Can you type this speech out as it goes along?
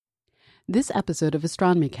This episode of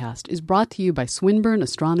AstronomyCast is brought to you by Swinburne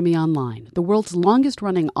Astronomy Online, the world's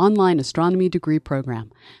longest-running online astronomy degree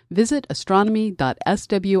program. Visit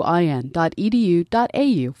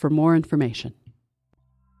astronomy.swin.edu.au for more information.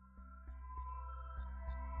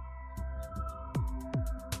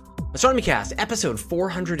 AstronomyCast, episode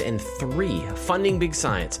 403, Funding Big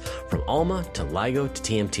Science, from ALMA to LIGO to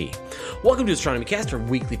TMT. Welcome to AstronomyCast, our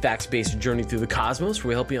weekly facts-based journey through the cosmos, where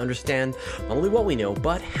we help you understand not only what we know,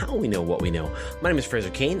 but how we know what we know. My name is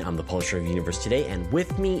Fraser Cain. I'm the publisher of Universe Today, and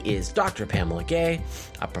with me is Dr. Pamela Gay,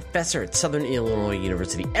 a professor at Southern Illinois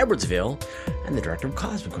University, Edwardsville, and the director of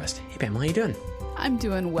Cosmic Quest. Hey, Pamela, how you doing? I'm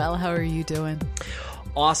doing well. How are you doing?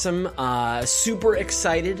 Awesome. Super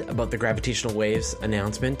excited about the gravitational waves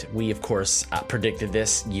announcement. We, of course, predicted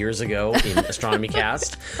this years ago in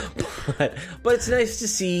AstronomyCast, but it's nice to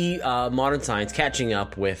see modern science catching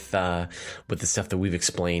up with the stuff that we've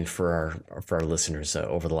explained for our listeners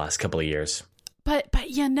over the last couple of years. But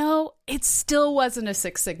you know, it still wasn't a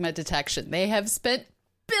Six Sigma detection. They have spent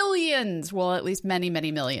billions, well, at least many,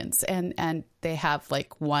 many millions, and they have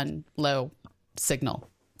like one low signal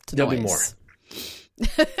to There'll noise. be more.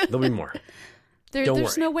 There'll be more.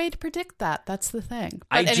 There's no way to predict that. That's the thing.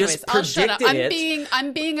 But I just predicted it.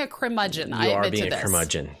 I'm being a curmudgeon. You I admit are being to a this.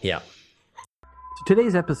 curmudgeon. Yeah. So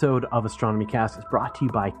today's episode of AstronomyCast is brought to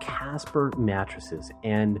you by Casper Mattresses.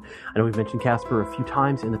 And I know we've mentioned Casper a few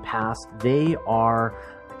times in the past. They are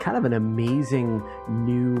kind of an amazing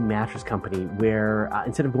new mattress company where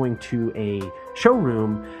instead of going to a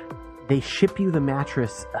showroom, they ship you the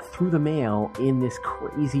mattress through the mail in this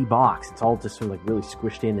crazy box. It's all just sort of like really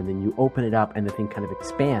squished in, and then you open it up and the thing kind of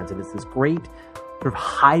expands, and it's this great sort of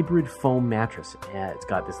hybrid foam mattress. It's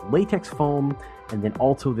got this latex foam and then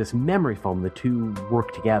also this memory foam. The two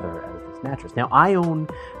work together as this mattress. Now,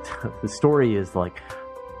 the story is like,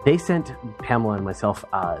 they sent Pamela and myself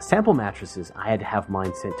sample mattresses. I had to have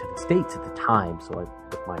mine sent to the States at the time, so with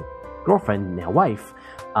my girlfriend, now wife,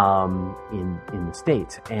 in the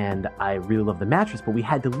States, and I really love the mattress, but we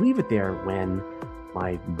had to leave it there when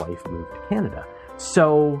my wife moved to Canada.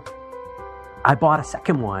 So I bought a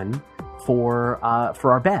second one for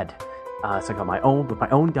our bed. So I got my own with my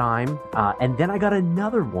own dime, and then I got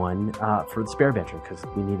another one for the spare bedroom because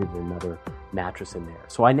we needed another mattress in there.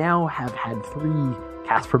 So I now have had 3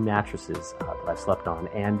 Casper mattresses that I've slept on,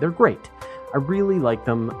 and they're great. I really like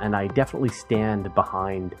them, and I definitely stand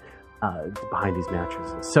behind these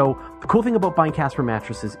mattresses. So the cool thing about buying Casper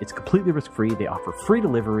mattresses, it's completely risk-free. They offer free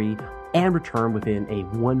delivery and return within a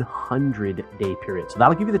 100-day period. So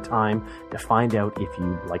that'll give you the time to find out if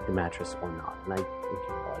you like the mattress or not. And I think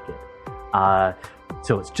you'll like it.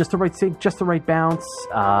 So it's just the right sink, just the right bounce.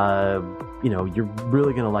 You're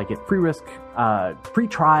really going to like it. Free risk, free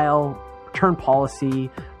trial, return policy.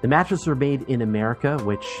 The mattresses are made in America,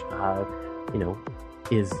 which,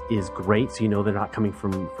 is great, so you know they're not coming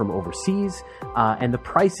from overseas, and the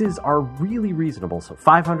prices are really reasonable. So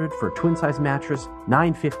 $500 for a twin size mattress,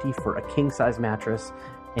 $950 for a king size mattress,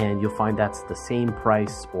 and you'll find that's the same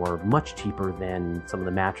price or much cheaper than some of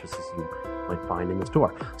the mattresses you might find in the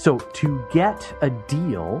store. So to get a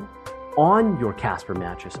deal on your Casper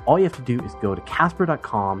mattress, all you have to do is go to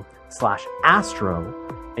casper.com/astro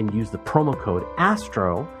and use the promo code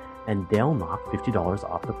ASTRO, and they'll knock $50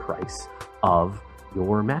 off the price of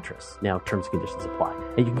your mattress. Now, terms and conditions apply.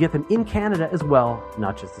 And you can get them in Canada as well,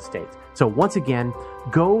 not just the States. So once again,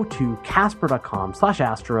 go to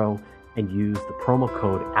casper.com/astro and use the promo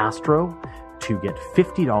code ASTRO to get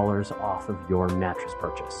 $50 off of your mattress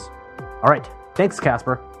purchase. All right. Thanks,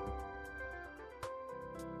 Casper.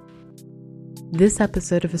 This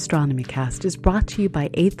episode of AstronomyCast is brought to you by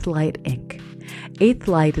Eighth Light Inc. Eighth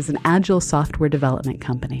Light is an agile software development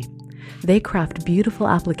company. They craft beautiful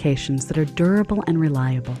applications that are durable and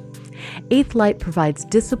reliable. Eighth Light provides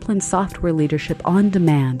disciplined software leadership on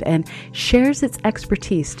demand and shares its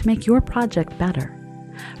expertise to make your project better.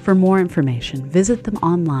 For more information, visit them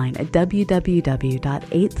online at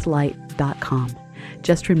www.eighthlight.com.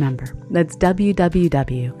 Just remember, that's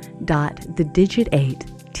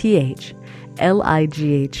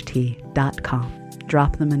www.thedigit8thlight.com.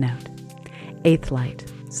 Drop them a note. Eighth Light.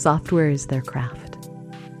 Software is their craft.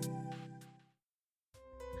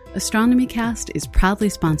 AstronomyCast is proudly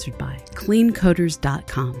sponsored by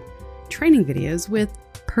CleanCoders.com, training videos with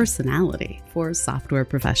personality for software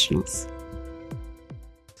professionals.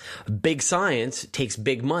 Big science takes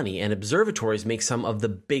big money, and observatories make some of the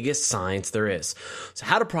biggest science there is. So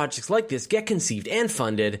how do projects like this get conceived and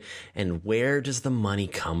funded, and where does the money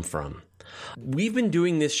come from? We've been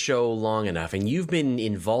doing this show long enough, and you've been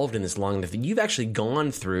involved in this long enough that you've actually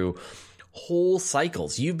gone through whole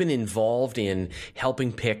cycles. You've been involved in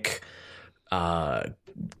helping pick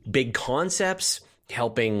big concepts,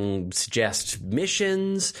 helping suggest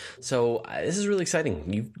missions. So this is really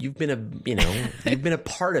exciting. You've been you've been a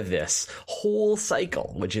part of this whole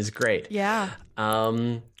cycle, which is great. Yeah.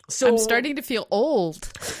 So I'm starting to feel old.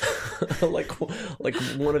 like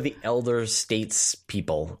one of the elder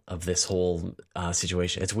statespeople of this whole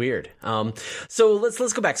situation. It's weird. So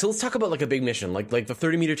let's go back. So let's talk about like a big mission, like the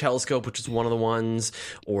 30-meter telescope, which is one of the ones,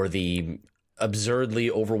 or the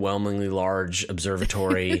absurdly, overwhelmingly large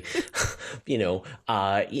observatory. In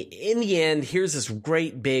the end, here's this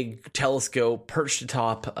great big telescope perched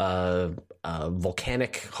atop a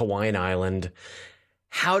volcanic Hawaiian island.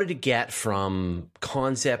 How did it get from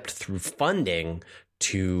concept through funding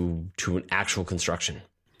to an actual construction?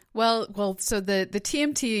 Well, so the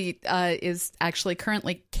TMT is actually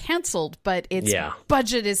currently canceled, but its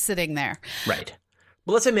budget is sitting there. Right.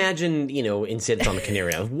 Well, let's imagine, instead it's on the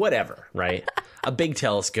Canary Islands, whatever, right? A big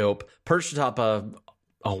telescope perched atop a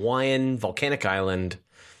Hawaiian volcanic island.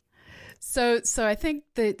 So I think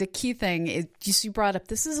the key thing is, just you brought up,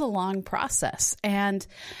 this is a long process. And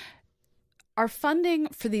our funding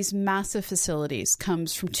for these massive facilities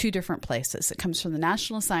comes from two different places. It comes from the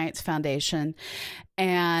National Science Foundation,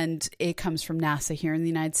 and it comes from NASA here in the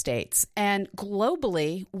United States. And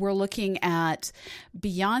globally, we're looking at,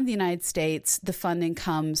 beyond the United States, the funding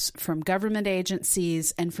comes from government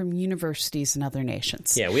agencies and from universities in other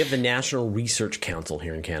nations. Yeah, we have the National Research Council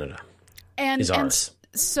here in Canada. Is ours.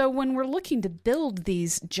 So when we're looking to build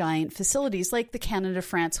these giant facilities like the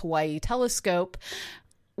Canada-France-Hawaii telescope,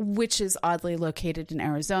 which is oddly located in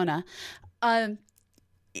Arizona,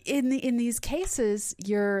 in these cases,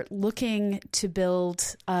 you're looking to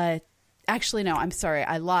build. Actually, no, I'm sorry,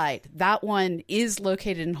 I lied. That one is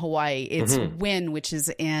located in Hawaii. It's WIN, which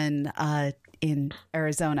is in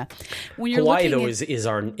Arizona. When you're Hawaii, though, is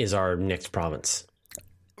our next province.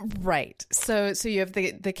 Right. So you have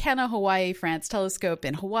the Cana Hawaii France telescope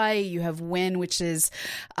in Hawaii. You have WIN, which is,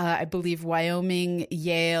 I believe, Wyoming,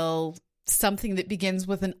 Yale, something that begins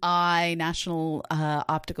with an I, National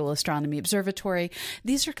Optical Astronomy Observatory.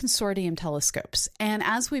 These are consortium telescopes. And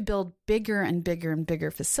as we build bigger and bigger and bigger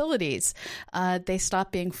facilities, they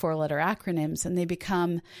stop being four-letter acronyms and they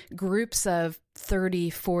become groups of 30,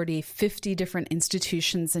 40, 50 different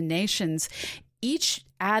institutions and nations, each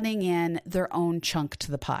adding in their own chunk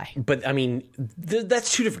to the pie. But I mean,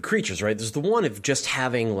 that's two different creatures, right? There's the one of just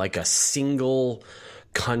having like a single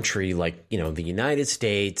country, like, the United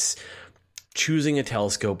States, choosing a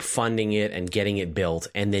telescope, funding it, and getting it built.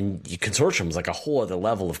 And then consortium is like a whole other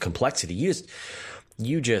level of complexity.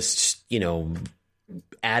 You just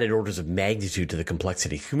added orders of magnitude to the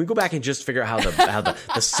complexity. Can we go back and just figure out how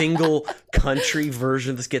the single country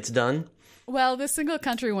version of this gets done? Well, the single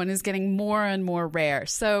country one is getting more and more rare.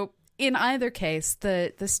 So in either case,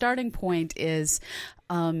 the starting point is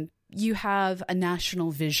you have a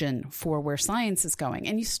national vision for where science is going.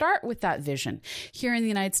 And you start with that vision. Here in the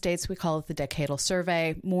United States, we call it the Decadal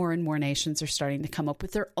Survey. More and more nations are starting to come up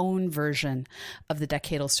with their own version of the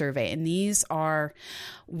Decadal Survey. And these are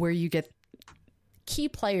where you get key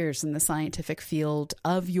players in the scientific field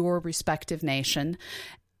of your respective nation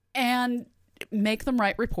and make them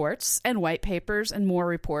write reports and white papers and more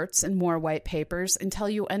reports and more white papers until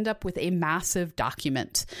you end up with a massive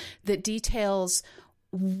document that details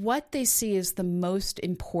what they see as the most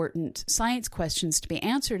important science questions to be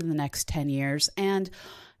answered in the next 10 years and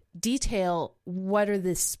detail what are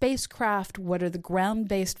the spacecraft, what are the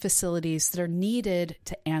ground-based facilities that are needed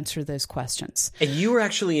to answer those questions. And you were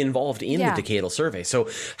actually involved in the Decadal Survey. So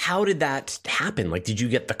how did that happen? Like, did you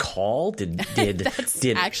get the call? That's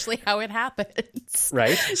actually how it happens.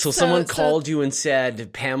 Right? So someone called you and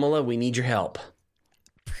said, Pamela, we need your help.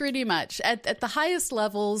 Pretty much. At the highest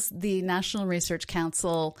levels, the National Research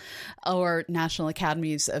Council or National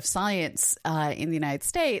Academies of Science in the United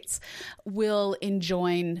States will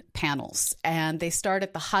enjoin panels. And they start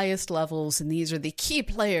at the highest levels, and these are the key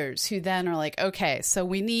players who then are like, okay, so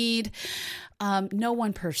we need... no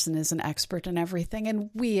one person is an expert in everything, and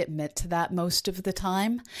we admit to that most of the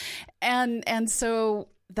time. And so...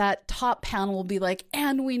 that top panel will be like,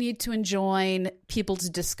 and we need to enjoin people to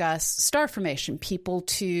discuss star formation, people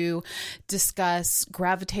to discuss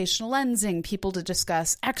gravitational lensing, people to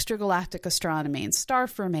discuss extragalactic astronomy and star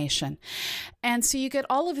formation. And so you get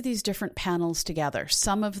all of these different panels together.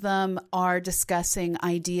 Some of them are discussing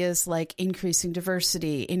ideas like increasing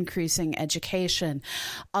diversity, increasing education.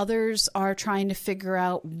 Others are trying to figure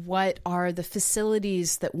out what are the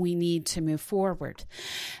facilities that we need to move forward.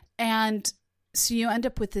 And So you end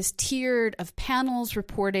up with this tiered of panels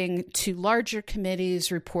reporting to larger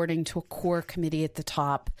committees, reporting to a core committee at the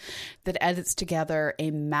top that edits together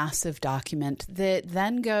a massive document that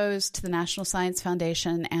then goes to the National Science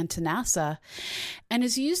Foundation and to NASA and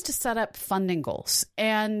is used to set up funding goals.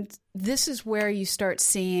 And this is where you start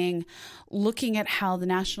seeing, looking at how the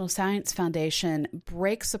National Science Foundation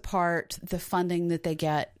breaks apart the funding that they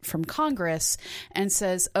get from Congress and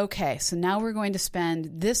says, okay, so now we're going to spend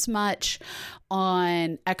this much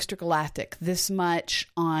on extragalactic, this much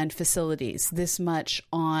on facilities, this much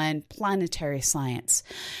on planetary science.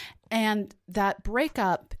 And that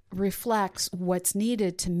breakup reflects what's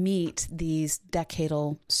needed to meet these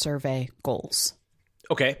decadal survey goals.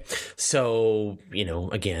 Okay. So,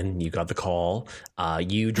 again, you got the call.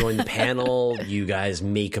 You join the panel. You guys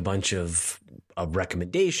make a bunch of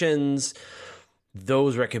recommendations.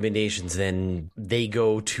 Those recommendations, then they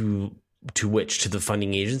go to which? To the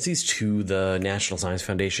funding agencies, to the National Science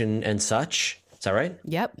Foundation and such. Is that right?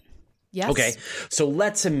 Yep. Yes. Okay. So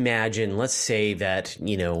let's say that,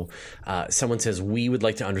 someone says, we would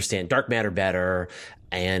like to understand dark matter better.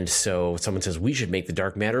 And so someone says, we should make the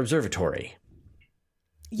Dark Matter Observatory.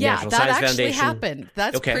 Yeah, National that Science actually Foundation. happened.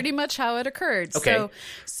 That's pretty much how it occurred. Okay.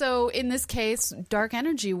 So in this case, dark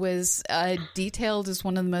energy was detailed as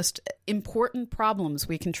one of the most important problems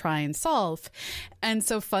we can try and solve. And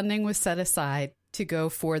so funding was set aside to go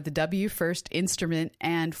for the W-FIRST instrument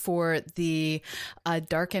and for the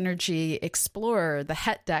Dark Energy Explorer, the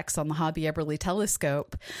HET decks on the Hobby Eberly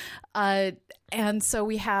telescope. And so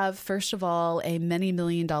we have, first of all, a many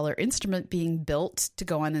 $million-dollar instrument being built to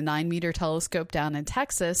go on a 9-meter telescope down in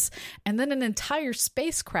Texas, and then an entire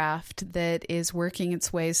spacecraft that is working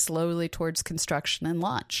its way slowly towards construction and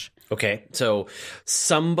launch. Okay. So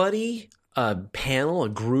somebody, a panel, a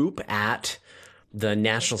group at the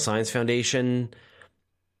National Science Foundation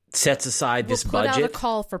sets aside this budget. We'll put out a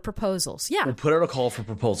call for proposals. Yeah. We'll put out a call for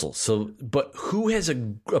proposals. So, but who has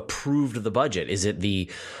approved the budget? Is it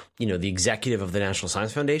the executive of the National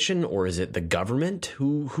Science Foundation, or is it the government?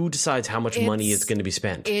 Who decides how much money is going to be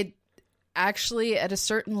spent? It actually, at a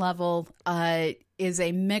certain level, is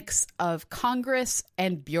a mix of Congress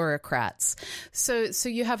and bureaucrats. So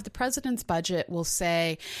you have the president's budget will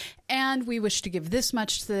say, and we wish to give this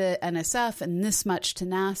much to the NSF and this much to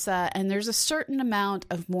NASA. And there's a certain amount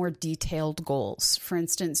of more detailed goals. For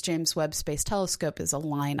instance, James Webb Space Telescope is a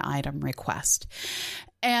line item request.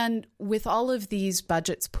 And with all of these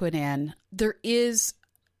budgets put in, there is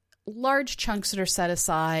large chunks that are set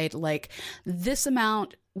aside, like this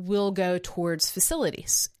amount will go towards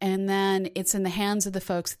facilities. And then it's in the hands of the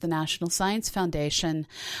folks at the National Science Foundation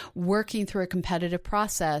working through a competitive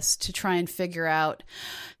process to try and figure out,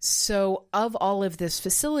 so of all of this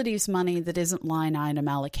facilities money that isn't line item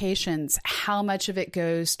allocations, how much of it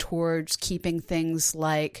goes towards keeping things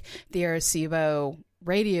like the Arecibo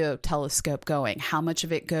radio telescope going? How much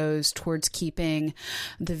of it goes towards keeping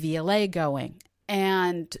the VLA going?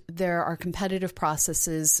 And there are competitive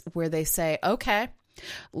processes where they say, okay,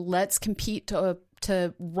 let's compete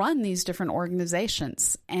to run these different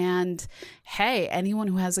organizations. And hey, anyone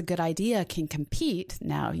who has a good idea can compete.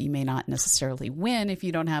 Now, you may not necessarily win if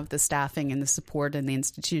you don't have the staffing and the support and the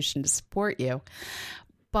institution to support you.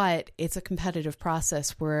 But it's a competitive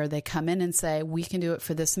process where they come in and say, we can do it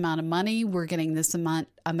for this amount of money. We're getting this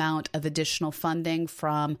amount of additional funding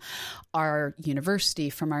from our university,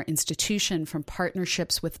 from our institution, from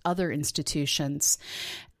partnerships with other institutions.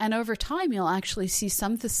 And over time, you'll actually see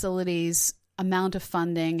some facilities' amount of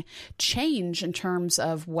funding change in terms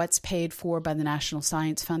of what's paid for by the National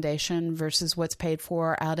Science Foundation versus what's paid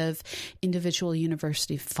for out of individual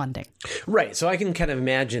university funding. Right. So I can kind of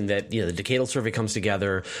imagine that, the decadal survey comes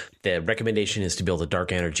together. The recommendation is to build a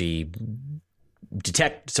dark energy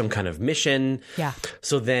detect some kind of mission. Yeah.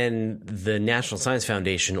 So then the National Science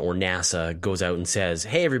Foundation or NASA goes out and says,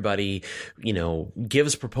 hey, everybody, give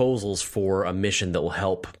us proposals for a mission that will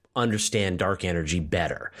help understand dark energy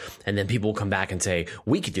better. And then people will come back and say,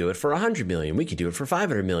 we could do it for $100 million. We could do it for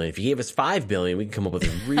 $500 million. If you gave us $5 billion, we can come up with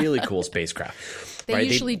a really cool spacecraft. They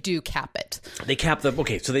usually do cap it. They cap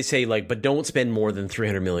okay. So they say but don't spend more than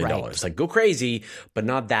 $300 million. Right. Like go crazy, but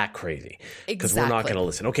not that crazy. Because we're not going to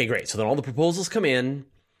listen. Okay, great. So then all the proposals come in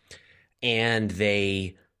and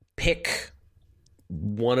they pick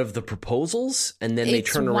one of the proposals and then they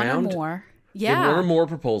turn around. One or more. Yeah. One or more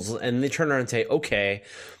proposals and they turn around and say, okay,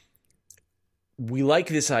 we like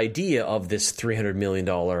this idea of this $300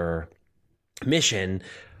 million mission.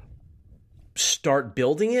 start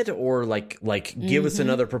building it, or like give us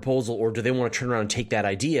another proposal, or do they want to turn around and take that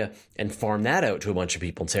idea and farm that out to a bunch of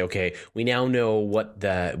people and say, okay, we now know what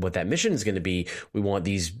that mission is going to be. We want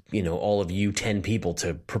these, all of you 10 people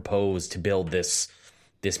to propose to build this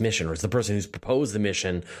mission, or is the person who's proposed the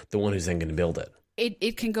mission the one who's then going to build it?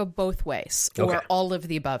 It can go both ways, or all of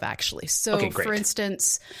the above, actually. So, for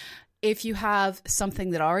instance, if you have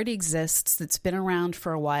something that already exists that's been around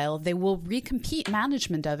for a while, they will recompete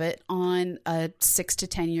management of it on a 6 to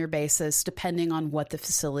 10 year basis, depending on what the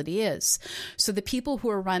facility is. So the people who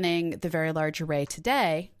are running the Very Large Array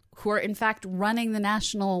today, who are in fact running the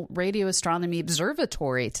National Radio Astronomy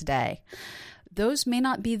Observatory today, those may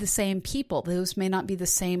not be the same people. Those may not be the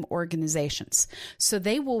same organizations. So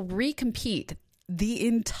they will recompete the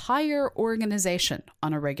entire organization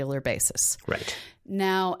on a regular basis. Right.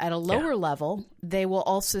 Now, at a lower level, they will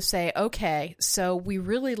also say, okay, so we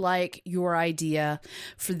really like your idea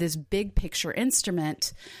for this big picture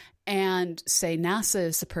instrument, and say NASA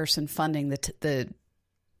is the person funding the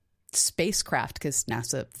spacecraft, because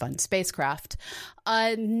NASA funds spacecraft.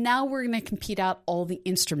 Now we're going to compete out all the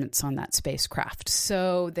instruments on that spacecraft.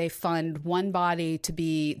 So they fund one body to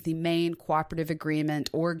be the main cooperative agreement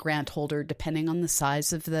or grant holder, depending on the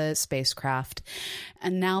size of the spacecraft.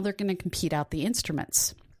 And now they're going to compete out the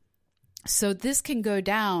instruments. So this can go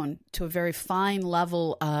down to a very fine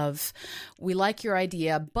level of, we like your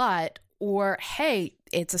idea, but, or, hey,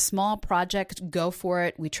 it's a small project, go for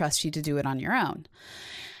it. We trust you to do it on your own.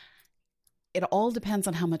 It all depends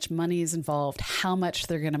on how much money is involved, how much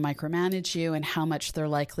they're going to micromanage you, and how much they're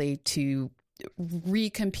likely to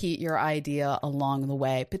recompete your idea along the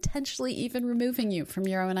way, potentially even removing you from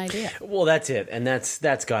your own idea. Well, that's it. And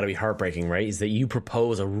that's got to be heartbreaking, right? Is that you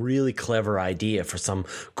propose a really clever idea for some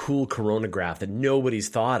cool coronagraph that nobody's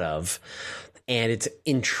thought of, and it's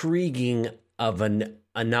intriguing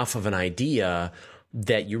enough of an idea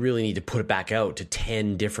that you really need to put it back out to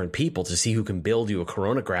 10 different people to see who can build you a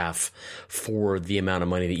coronagraph for the amount of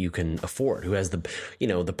money that you can afford. Who has the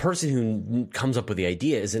person who comes up with the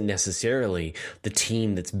idea isn't necessarily the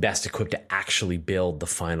team that's best equipped to actually build the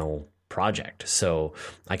final project. So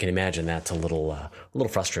I can imagine that's a little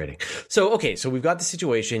frustrating. So, okay, so we've got the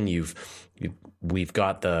situation. We've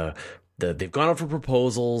got they've gone out for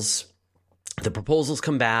proposals. The proposals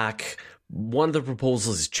come back. One of the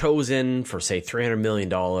proposals is chosen for, say, $300 million.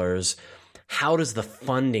 How does the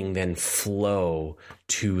funding then flow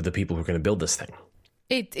to the people who are going to build this thing?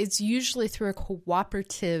 It's usually through a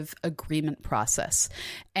cooperative agreement process.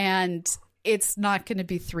 And it's not going to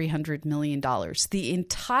be $300 million. The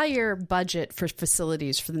entire budget for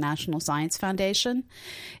facilities for the National Science Foundation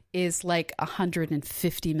is like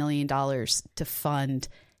 $150 million to fund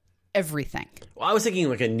everything. Well, I was thinking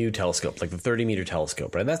like a new telescope, like the 30-meter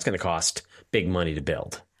telescope, right? That's going to cost big money to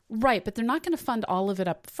build. Right, but they're not going to fund all of it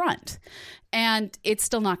up front. And it's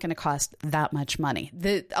still not going to cost that much money.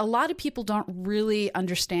 A lot of people don't really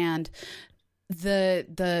understand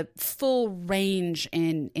the full range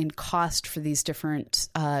in cost for these different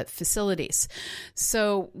facilities.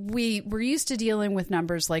 So we're used to dealing with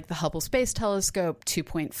numbers like the Hubble Space Telescope,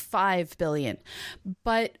 $2.5 billion.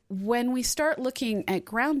 But when we start looking at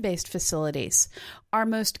ground-based facilities, our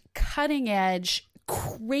most cutting-edge,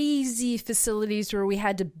 crazy facilities where we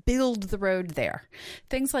had to build the road there,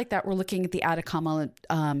 things like that, we're looking at the Atacama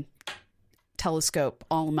telescope,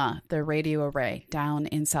 ALMA, the radio array down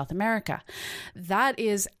in South America. That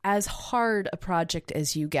is as hard a project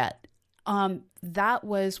as you get. That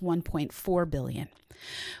was $1.4 billion.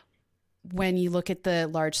 When you look at the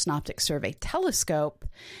Large Synoptic Survey Telescope,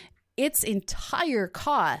 its entire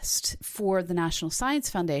cost for the National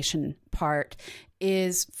Science Foundation part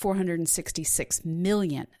is $466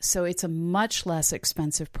 million. So it's a much less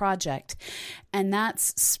expensive project. And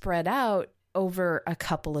that's spread out over a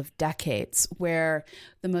couple of decades, where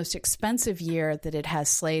the most expensive year that it has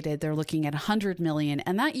slated, they're looking at $100 million.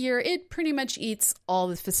 And that year, it pretty much eats all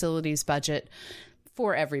the facilities budget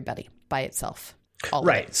for everybody by itself.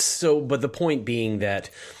 Right. So, but the point being that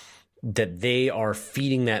they are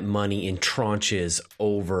feeding that money in tranches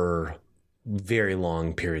over very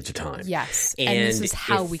long periods of time. Yes. And this is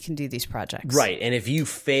how we can do these projects. Right. And if you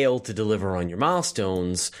fail to deliver on your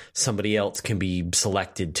milestones, somebody else can be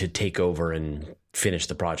selected to take over and finish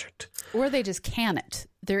the project. Or they just can it.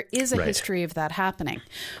 There is a history of that happening.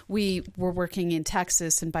 We were working in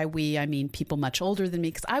Texas, and by we, I mean people much older than me,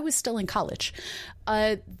 because I was still in college.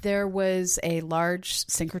 There was a large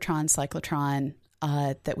synchrotron-cyclotron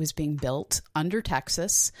that was being built under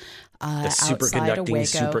Texas. The superconducting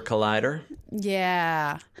super collider?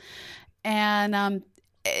 Yeah. And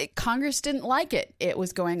Congress didn't like it. It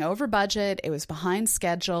was going over budget. It was behind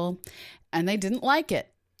schedule. and they didn't like it.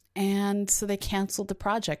 And so they canceled the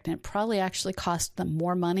project, and it probably actually cost them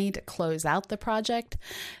more money to close out the project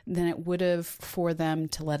than it would have for them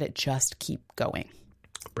to let it just keep going.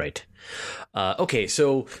 Right. Okay,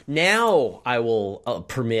 so now I will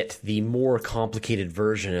permit the more complicated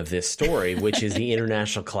version of this story, which is the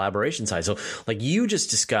international collaboration side. So like you just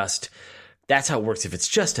discussed, that's how it works. If it's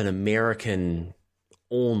just an American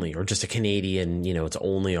only, or just a Canadian, it's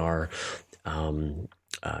only our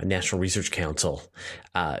National Research Council.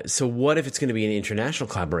 So what if it's going to be an international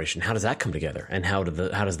collaboration? How does that come together? And how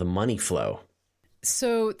does the money flow?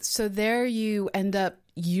 So there you end up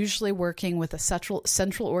usually working with a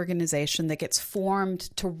central organization that gets formed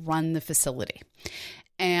to run the facility.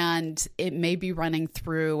 And it may be running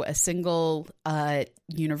through a single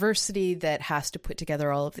university that has to put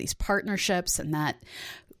together all of these partnerships, and that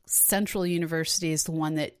central university is the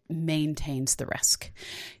one that maintains the risk.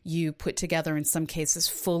 You put together, in some cases,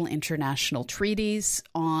 full international treaties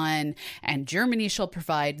on, and Germany shall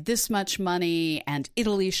provide this much money, and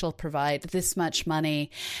Italy shall provide this much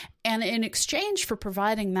money. And in exchange for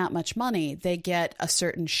providing that much money, they get a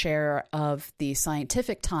certain share of the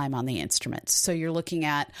scientific time on the instruments. So you're looking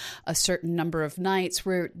at a certain number of nights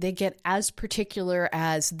where they get as particular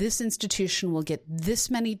as this institution will get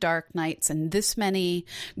this many dark nights and this many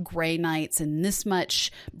gray nights and this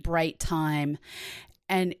much bright time.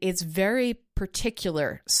 And it's very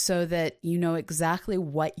particular so that you know exactly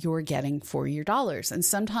what you're getting for your dollars. And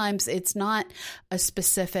sometimes it's not a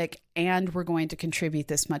specific, and we're going to contribute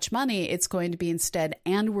this much money. It's going to be instead,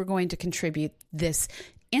 and we're going to contribute this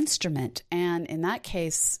instrument. And in that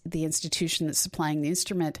case, the institution that's supplying the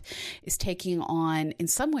instrument is taking on, in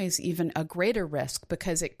some ways, even a greater risk,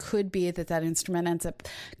 because it could be that that instrument ends up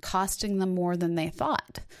costing them more than they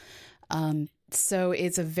thought. So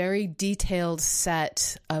it's a very detailed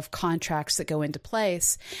set of contracts that go into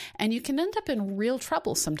place, and you can end up in real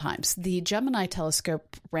trouble sometimes. The Gemini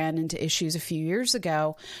telescope ran into issues a few years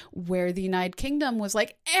ago where the United Kingdom was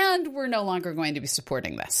like, and we're no longer going to be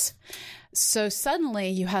supporting this. So suddenly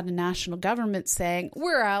you had a national government saying,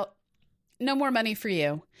 we're out, no more money for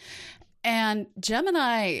you. And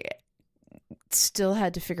Gemini still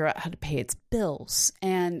had to figure out how to pay its bills.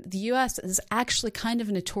 And the U.S. is actually kind of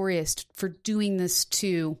notorious for doing this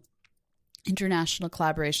to international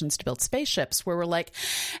collaborations to build spaceships, where we're like,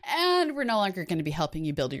 and we're no longer going to be helping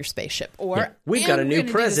you build your spaceship. Or we've got a new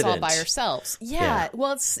president. Do this all by ourselves. Yeah.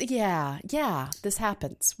 Well, this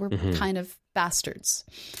happens. We're kind of bastards.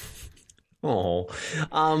 Oh,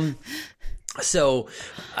 So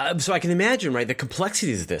I can imagine, right, the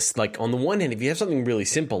complexities of this. Like, on the one hand, if you have something really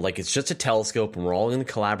simple, like it's just a telescope and we're all going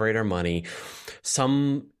to collaborate our money,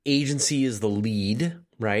 some agency is the lead,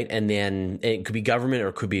 right? And then it could be government, or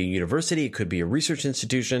it could be a university, it could be a research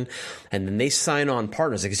institution, and then they sign on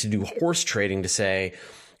partners. I guess you do horse trading to say,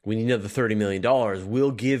 we need another $30 million.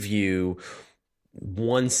 We'll give you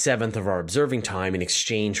 1/7 of our observing time in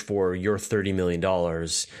exchange for your $30 million.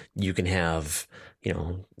 You can have,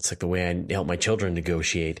 it's like the way I help my children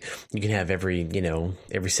negotiate. You can have every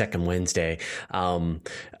second Wednesday,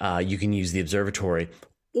 you can use the observatory.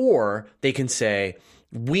 Or they can say,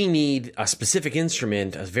 we need a specific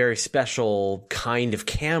instrument, a very special kind of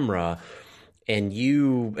camera, and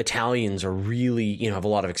you Italians are really, have a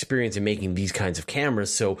lot of experience in making these kinds of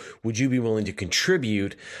cameras. So would you be willing to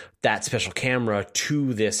contribute that special camera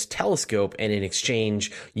to this telescope? And in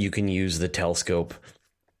exchange, you can use the telescope,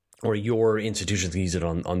 or your institution can use it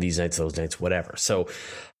on these nights, those nights, whatever. So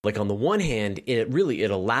like, on the one hand,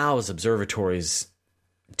 it allows observatories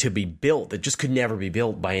to be built that just could never be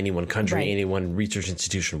built by any one country, right, any one research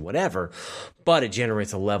institution, whatever. But it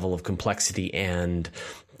generates a level of complexity and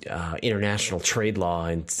international trade law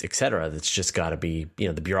and et cetera that's just got to be,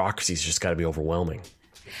 the bureaucracy's just got to be overwhelming.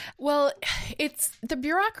 Well, it's the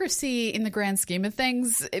bureaucracy in the grand scheme of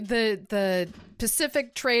things. The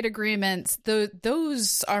Pacific trade agreements,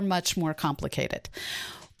 those are much more complicated.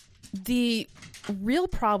 The real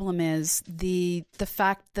problem is the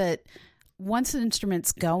fact that once an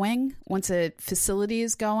instrument's going, once a facility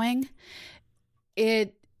is going,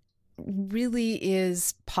 it really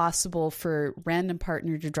is possible for random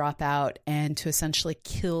partner to drop out and to essentially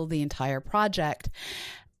kill the entire project.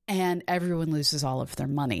 And everyone loses all of their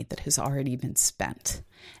money that has already been spent.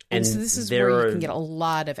 And so this is where you can get a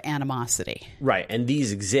lot of animosity. Right. And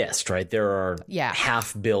these exist, right? There are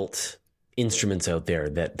half-built instruments out there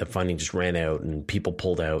that the funding just ran out and people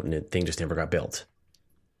pulled out and the thing just never got built.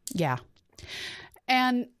 Yeah.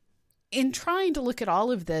 And in trying to look at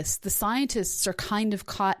all of this, the scientists are kind of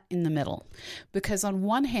caught in the middle. Because on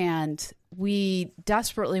one hand, we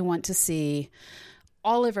desperately want to see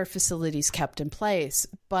all of our facilities kept in place.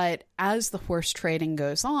 But as the horse trading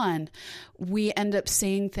goes on, we end up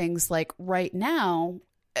seeing things like right now,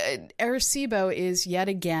 Arecibo is yet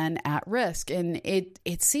again at risk. And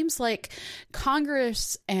it seems like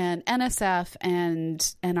Congress and NSF and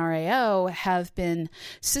NRAO have been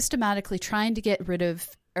systematically trying to get rid of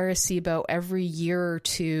Arecibo every year or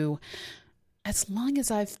two, as long as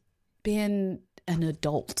I've been an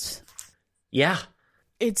adult. Yeah.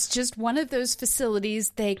 It's just one of those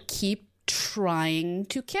facilities they keep trying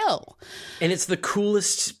to kill. And it's the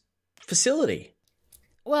coolest facility.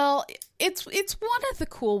 Well, it's one of the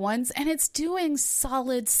cool ones, and it's doing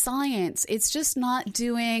solid science. It's just not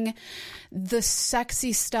doing the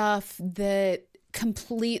sexy stuff that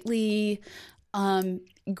completely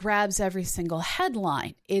grabs every single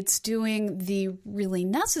headline. It's doing the really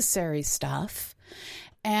necessary stuff.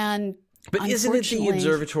 But isn't it the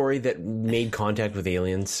observatory that made contact with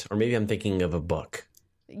aliens? Or maybe I'm thinking of a book.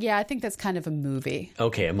 Yeah, I think that's kind of a movie.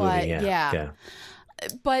 Okay, a movie, yeah.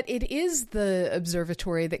 But it is the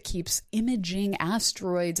observatory that keeps imaging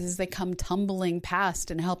asteroids as they come tumbling past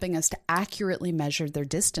and helping us to accurately measure their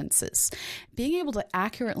distances. Being able to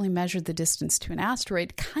accurately measure the distance to an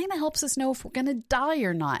asteroid kind of helps us know if we're going to die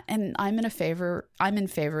or not. And I'm in favor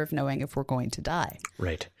of knowing if we're going to die.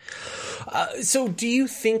 Right. So do you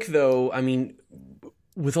think, though, I mean,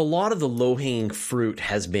 with a lot of the low-hanging fruit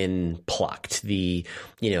has been plucked, the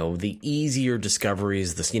easier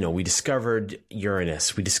discoveries, we discovered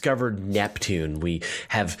Uranus, we discovered Neptune, we've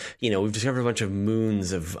discovered a bunch of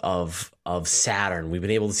moons of Saturn, we've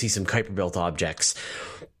been able to see some Kuiper Belt objects,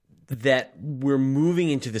 that we're moving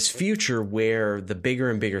into this future where the bigger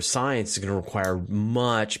and bigger science is going to require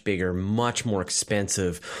much bigger, much more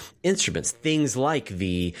expensive instruments, things like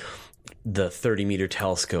the 30-meter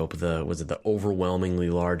telescope, the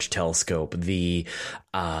overwhelmingly large telescope,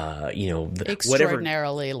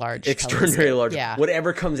 extraordinarily large, yeah.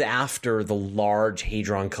 Whatever comes after the Large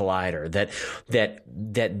Hadron Collider,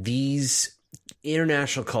 that these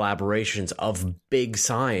international collaborations of big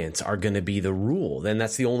science are going to be the rule. Then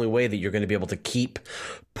that's the only way that you're going to be able to keep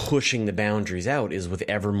pushing the boundaries out, is with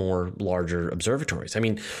ever more larger observatories. I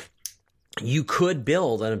mean, you could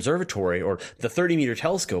build an observatory, or the 30-meter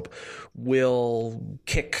telescope will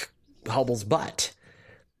kick Hubble's butt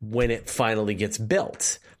when it finally gets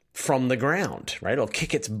built from the ground, right? It'll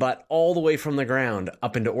kick its butt all the way from the ground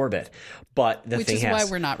up into orbit. But which is why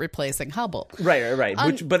we're not replacing Hubble. Right.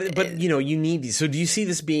 But you need these. So do you see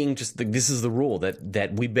this being just this is the rule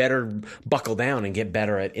that we better buckle down and get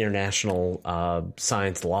better at international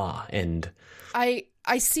science law? And I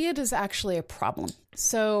see it as actually a problem.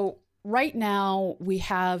 So right now, we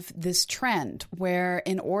have this trend where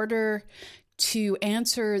in order to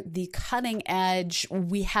answer the cutting edge,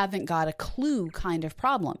 we haven't got a clue kind of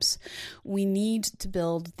problems, we need to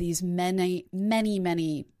build these many, many,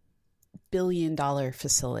 many billion-dollar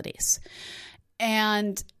facilities.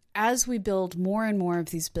 And as we build more and more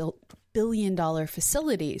of these billion-dollar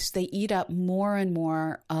facilities, they eat up more and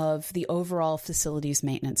more of the overall facilities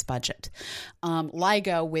maintenance budget.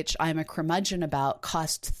 LIGO, which I'm a curmudgeon about,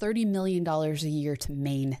 costs $30 million a year to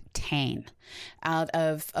maintain out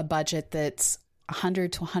of a budget that's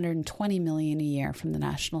 $100 to $120 million a year from the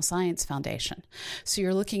National Science Foundation. So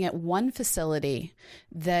you're looking at one facility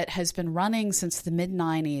that has been running since the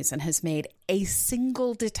mid-90s and has made a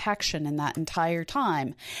single detection in that entire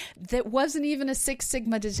time that wasn't even a Six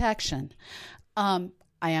Sigma detection. I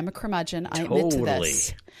am a curmudgeon. I admit to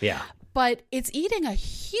this. Yeah. But it's eating a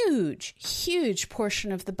huge, huge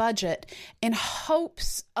portion of the budget in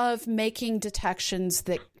hopes of making detections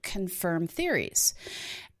that confirm theories.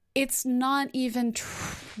 It's not even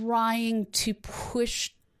trying to push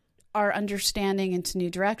our understanding into new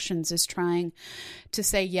directions. It's trying to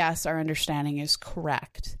say, yes, our understanding is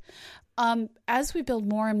correct. As we build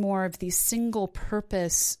more and more of these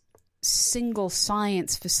single-purpose, single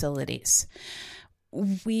science facilities,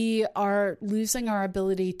 we are losing our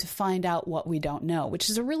ability to find out what we don't know, which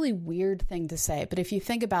is a really weird thing to say. But if you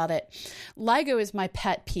think about it, LIGO is my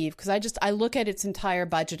pet peeve because I look at its entire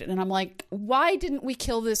budget and I'm like, why didn't we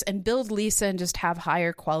kill this and build LISA and just have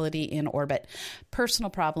higher quality in orbit? Personal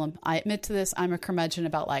problem. I admit to this. I'm a curmudgeon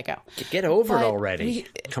about LIGO. Get over it already.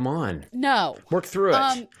 Come on. No. Work through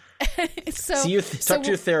it. Talk to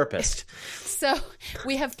your therapist. So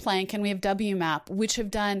we have Planck and we have WMAP, which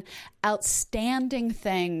have done outstanding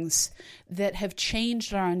things that have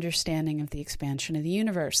changed our understanding of the expansion of the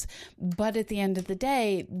universe. But at the end of the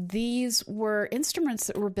day, these were instruments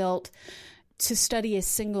that were built to study a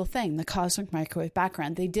single thing, the cosmic microwave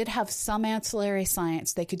background. They did have some ancillary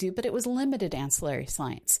science they could do, but it was limited ancillary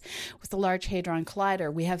science. With the Large Hadron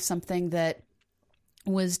Collider, we have something that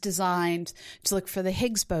was designed to look for the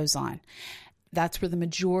Higgs boson. That's where the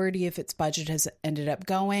majority of its budget has ended up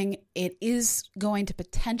going. It is going to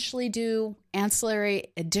potentially do ancillary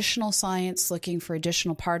additional science looking for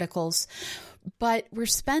additional particles, but we're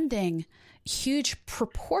spending huge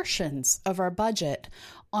proportions of our budget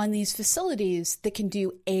on these facilities that can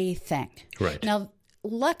do a thing. Right. Now,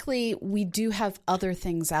 luckily, we do have other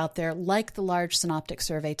things out there, like the Large Synoptic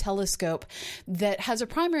Survey Telescope, that has a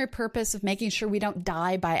primary purpose of making sure we don't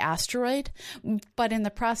die by asteroid, but in the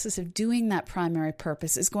process of doing that primary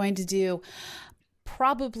purpose is going to do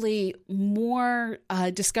probably more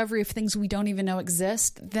discovery of things we don't even know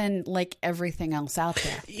exist than like everything else out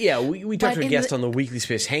there. Yeah, we talked to a guest on the Weekly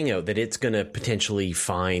Space Hangout that it's going to potentially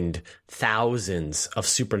find thousands of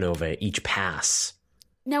supernovae each pass.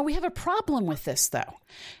 Now, we have a problem with this, though.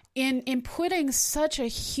 In putting such a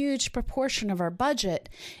huge proportion of our budget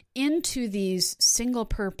into these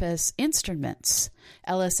single-purpose instruments,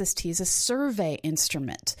 LSST is a survey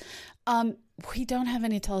instrument, we don't have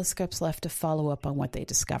any telescopes left to follow up on what they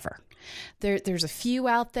discover. There's a few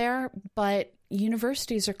out there, but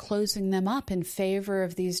universities are closing them up in favor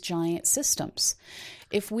of these giant systems.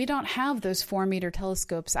 If we don't have those 4-meter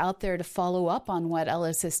telescopes out there to follow up on what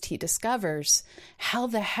LSST discovers, how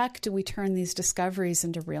the heck do we turn these discoveries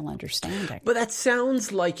into real understanding? But that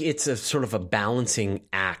sounds like it's a sort of a balancing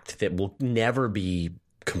act that will never be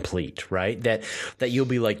complete, right? That you'll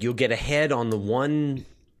be like, you'll get ahead on the one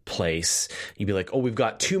place, you'd be like, oh, we've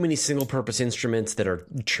got too many single-purpose instruments that are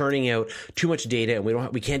churning out too much data,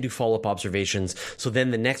 and we can't do follow-up observations. So then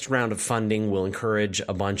the next round of funding will encourage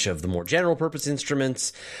a bunch of the more general-purpose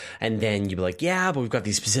instruments, and then you'd be like, yeah, but we've got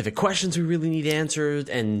these specific questions we really need answered,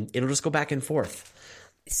 and it'll just go back and forth.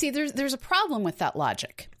 See, there's a problem with that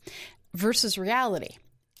logic versus reality.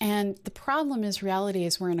 And the problem is reality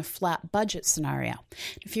is we're in a flat budget scenario.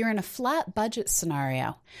 If you're in a flat budget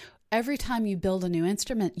scenario, every time you build a new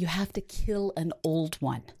instrument, you have to kill an old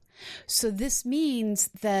one. So this means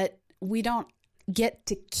that we don't get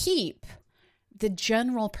to keep the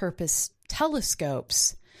general purpose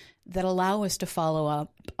telescopes that allow us to follow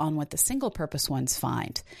up on what the single purpose ones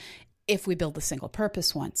find if we build the single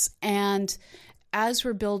purpose ones. And as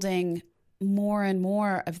we're building more and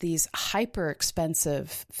more of these hyper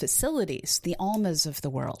expensive facilities, the ALMAs of the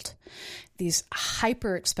world, these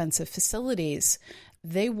hyper expensive facilities,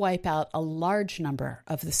 they wipe out a large number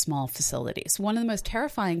of the small facilities. One of the most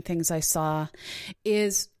terrifying things I saw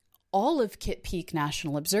is all of Kitt Peak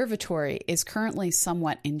National Observatory is currently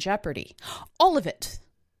somewhat in jeopardy. All of it.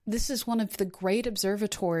 This is one of the great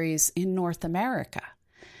observatories in North America.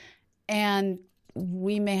 And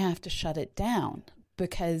we may have to shut it down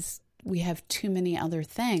because we have too many other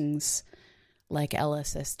things like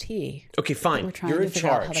LSST. Okay, fine. We're trying to figure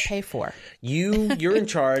out how to pay for. You're in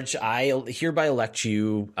charge. I hereby elect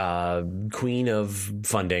you queen of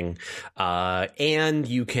funding, and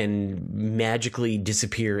you can magically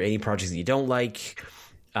disappear any projects that you don't like,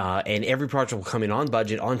 and every project will come in on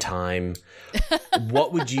budget, on time.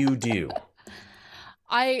 What would you do?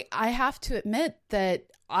 I have to admit that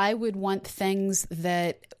I would want things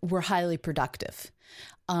that were highly productive.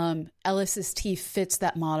 LSST fits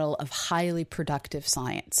that model of highly productive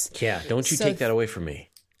science. Yeah, don't you take that away from me.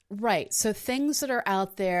 Right. So things that are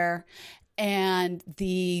out there and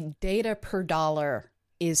the data per dollar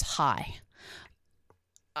is high.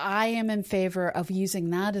 I am in favor of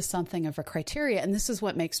using that as something of a criteria. And this is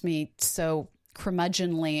what makes me so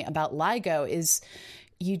curmudgeonly about LIGO is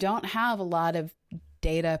you don't have a lot of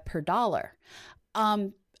data per dollar.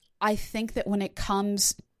 I think that when it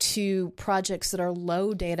comes to projects that are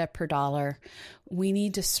low data per dollar, we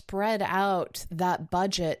need to spread out that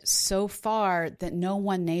budget so far that no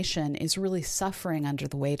one nation is really suffering under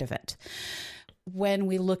the weight of it. When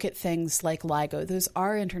we look at things like LIGO, those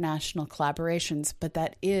are international collaborations, but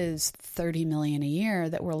that is $30 million a year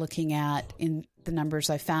that we're looking at in the numbers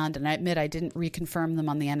I found. And I admit I didn't reconfirm them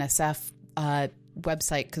on the NSF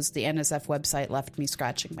website because the NSF website left me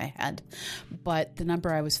scratching my head. But the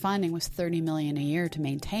number I was finding was $30 million a year to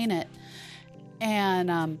maintain it.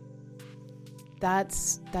 And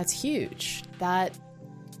that's huge. That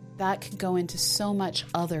could go into so much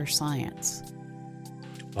other science.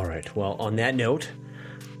 All right. Well, on that note,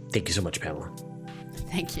 thank you so much, Pamela.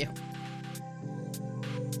 Thank you.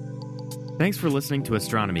 Thanks for listening to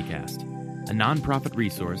AstronomyCast, a nonprofit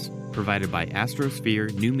resource provided by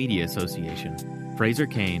Astrosphere New Media Association, Fraser,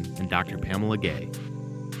 Cain, and Dr. Pamela Gay.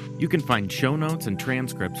 You can find show notes and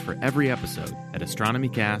transcripts for every episode at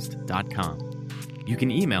astronomycast.com. You can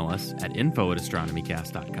email us at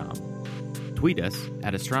info@astronomycast.com. Tweet us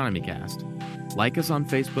at AstronomyCast. Like us on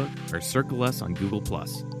Facebook or circle us on Google+.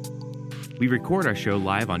 We record our show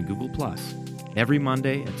live on Google+, every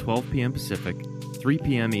Monday at 12 p.m. Pacific, 3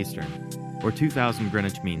 p.m. Eastern, or 2000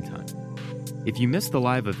 Greenwich Mean Time. If you missed the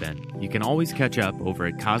live event, you can always catch up over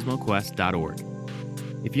at cosmoquest.org.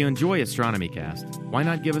 If you enjoy AstronomyCast, why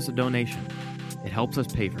not give us a donation? It helps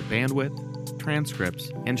us pay for bandwidth,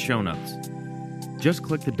 transcripts, and show notes. Just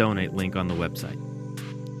click the donate link on the website.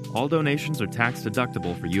 All donations are tax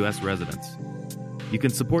deductible for U.S. residents. You can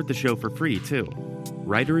support the show for free, too.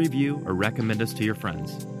 Write a review or recommend us to your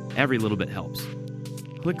friends. Every little bit helps.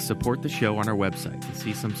 Click support the show on our website to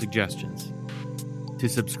see some suggestions. To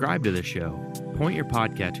subscribe to the show, point your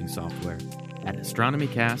podcatching software at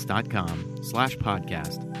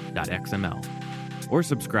astronomycast.com/podcast.xml or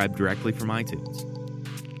subscribe directly from iTunes.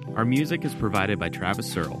 Our music is provided by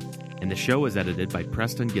Travis Searle, and the show is edited by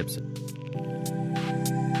Preston Gibson.